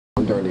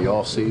during the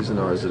off season,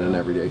 or is it an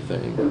everyday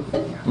thing?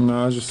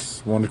 No, I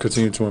just want to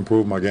continue to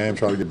improve my game,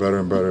 try to get better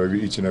and better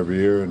each and every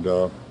year, and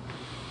you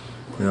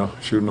know,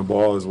 shooting the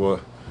ball is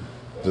what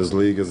this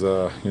league is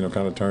you know,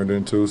 kind of turned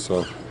into. So,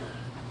 you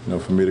know,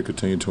 for me to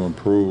continue to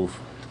improve,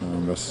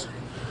 that's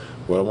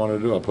what I want to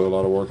do. I put a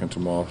lot of work into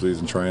my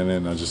off-season training,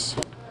 and I just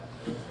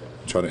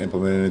try to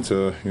implement it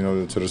into, you know,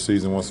 into the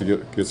season once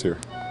it gets here.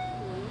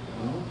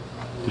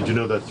 Did you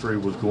know that three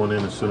was going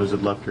in as soon as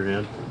it left your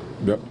hand?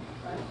 Yep.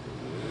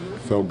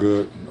 Felt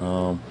good.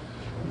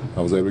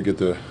 I was able to get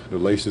the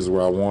laces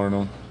where I wanted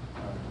them,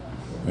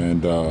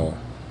 and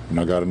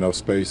I got enough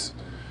space.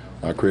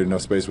 I created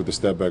enough space with the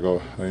step back, you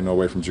know,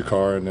 away from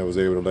Jakar, and I was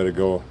able to let it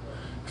go.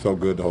 It felt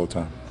good the whole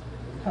time.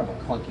 Kind of a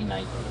clunky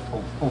night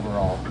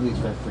overall, at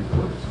least for 3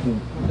 quarters.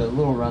 The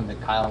little run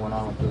that Kyle went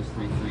on with those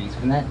 3 threes,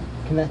 can that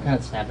kind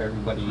of snap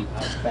everybody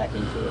back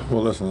into it?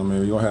 Well, listen, I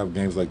mean, you don't have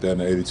games like that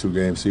in an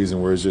 82-game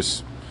season where it's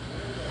just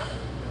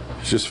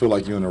feel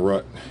like you're in a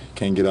rut,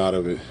 can't get out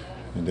of it.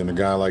 And then a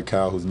guy like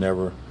Kyle, who's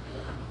never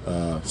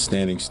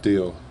standing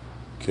still,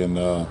 can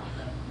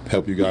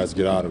help you guys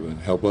get out of it,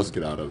 help us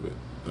get out of it,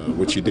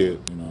 which he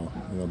did. You know,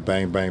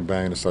 bang, bang,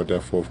 bang to start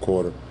that fourth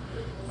quarter,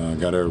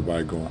 got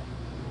everybody going.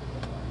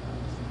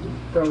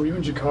 Bro, were you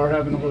and Jakar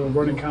having a little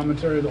running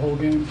commentary the whole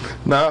game?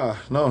 No,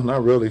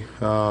 not really.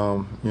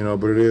 You know,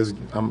 but it is.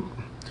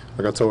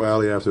 Like I told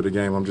Ali after the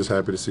game, I'm just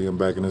happy to see him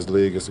back in this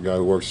league. It's a guy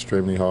who works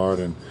extremely hard,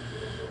 and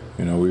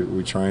you know,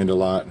 we trained a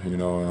lot. You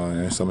know,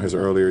 in some of his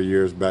earlier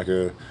years back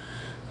at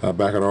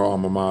our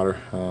alma mater.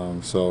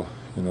 So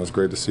you know, it's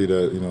great to see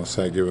that, you know,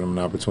 Sack giving him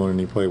an opportunity.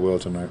 He played well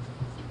tonight.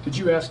 Did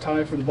you ask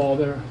Ty for the ball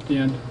there at the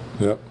end?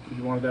 Yep.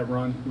 You wanted that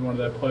run. You wanted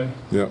that play.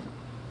 Yep.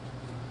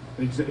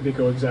 Did it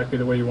go exactly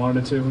the way you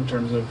wanted it to in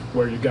terms of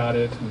where you got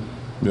it? And...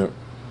 Yep.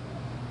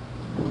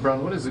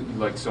 LeBron, what is it you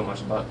like so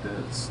much about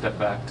the step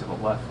back to the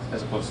left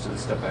as opposed to the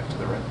step back to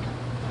the right?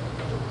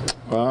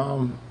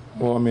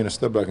 Well, I mean, a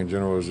step back in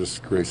general is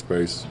just create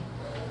space,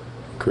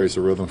 creates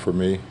a rhythm for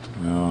me.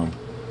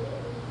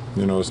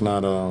 You know, it's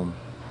not. You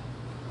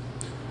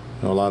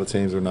know, a lot of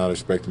teams are not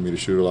expecting me to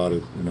shoot a lot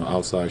of, you know,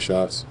 outside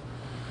shots,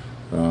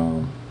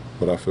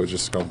 but I feel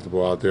just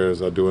comfortable out there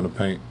as I do in the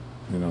paint.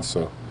 You know,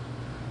 so.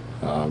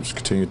 Just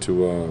continue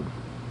to,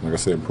 like I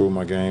said, improve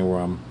my game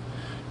where I'm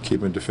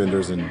keeping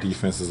defenders and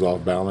defenses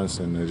off balance,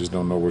 and they just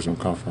don't know where it's going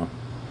to come from.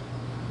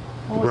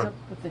 What was up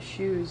with the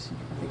shoes? I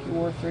think you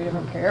wore 3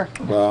 different pair.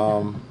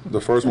 The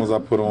first ones I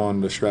put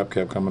on, the strap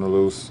kept coming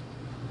loose.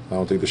 I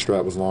don't think the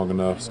strap was long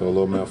enough, so a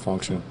little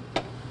malfunction.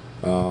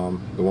 The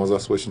ones I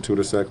switched into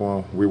the second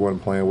one, we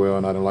weren't playing well,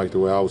 and I didn't like the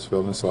way I was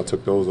feeling, so I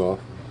took those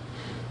off.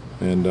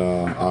 And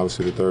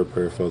obviously the third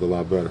pair felt a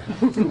lot better.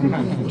 Do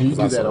you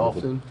do that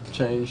often?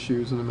 Change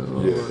shoes in the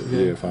middle?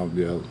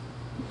 Yeah,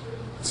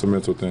 it's a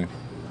mental thing.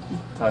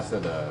 Ty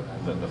said the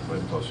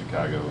foot called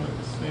Chicago and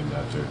it's named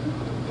after.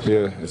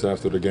 Yeah, it's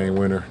after the game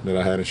winner that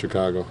I had in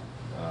Chicago.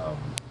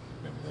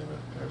 Maybe name it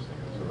Harrison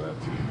for that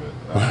too.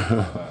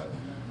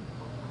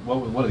 But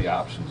what are the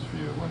options for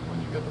you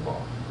when you get the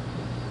ball?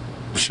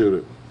 Shoot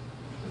it.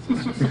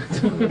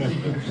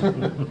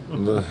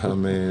 I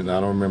mean, I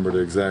don't remember the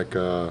exact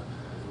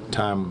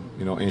time,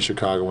 you know, in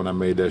Chicago when I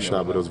made that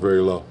shot, but it was very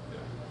low.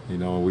 You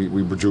know,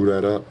 we drew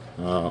that up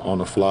on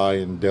the fly,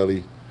 and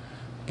Deli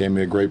gave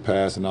me a great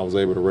pass, and I was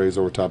able to raise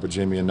over top of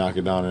Jimmy and knock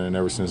it down, and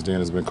ever since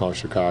then it's been called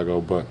Chicago.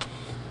 But,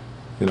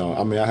 you know,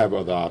 I mean, I have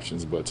other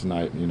options, but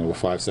tonight, you know, with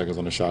 5 seconds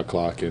on the shot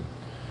clock, and,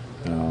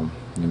 you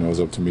know, it was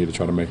up to me to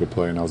try to make a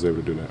play, and I was able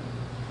to do that.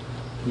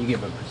 Can you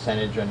give a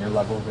percentage on your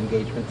level of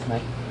engagement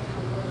tonight?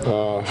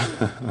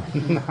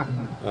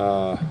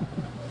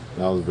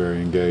 I was very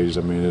engaged.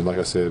 I mean, like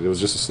I said, it was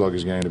just a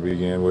sluggish game to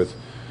begin with.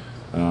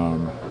 You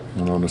know,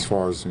 and as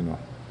far as, you know,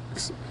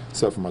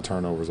 except for my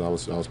turnovers, I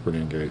was pretty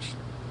engaged.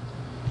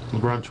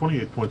 LeBron,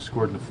 28 points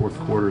scored in the fourth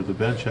quarter. The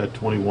bench had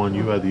 21.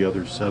 You had the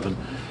other 7.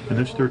 In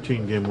this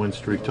 13-game win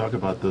streak, talk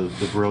about the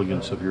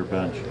brilliance of your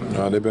bench.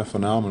 They've been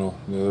phenomenal.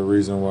 They're the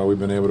reason why we've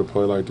been able to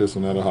play like this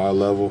and at a high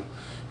level.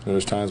 You know,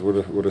 there's times where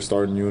the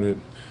starting unit,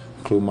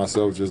 including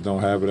myself, just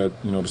don't have it at,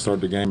 you know, to start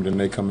the game. Then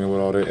they come in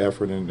with all their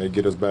effort and they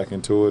get us back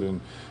into it,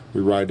 and we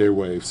ride their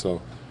wave.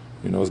 So,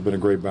 you know, it's been a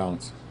great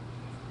balance.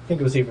 I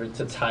think it was either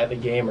to tie the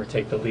game or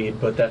take the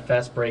lead, but that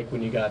fast break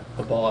when you got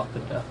the ball off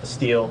the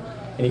steal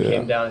and he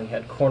came down and you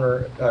had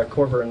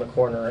Korver in the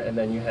corner and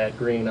then you had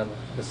Green on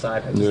the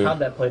side. How'd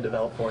that play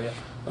develop for you?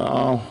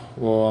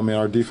 Well, I mean,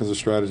 our defensive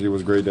strategy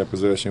was great that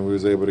possession. We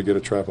was able to get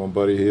a trap on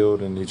Buddy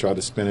Hield, and he tried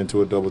to spin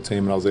into a double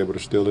team, and I was able to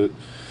steal it.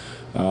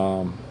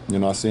 You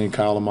know, I seen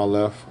Kyle on my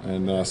left,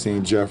 and I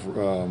seen Jeff,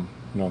 you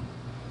know,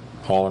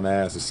 hauling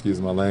ass,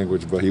 excuse my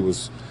language, but he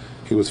was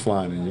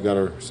flying, and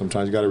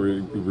sometimes you gotta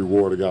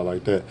reward a guy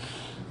like that.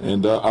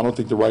 And I don't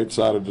think the right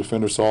side of the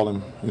defender saw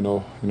him, you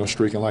know,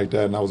 streaking like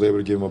that, and I was able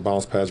to give him a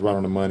bounce pass right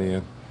on the money.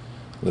 And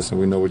listen,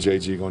 we know what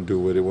JG gonna do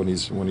with it when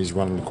he's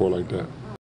running the court like that.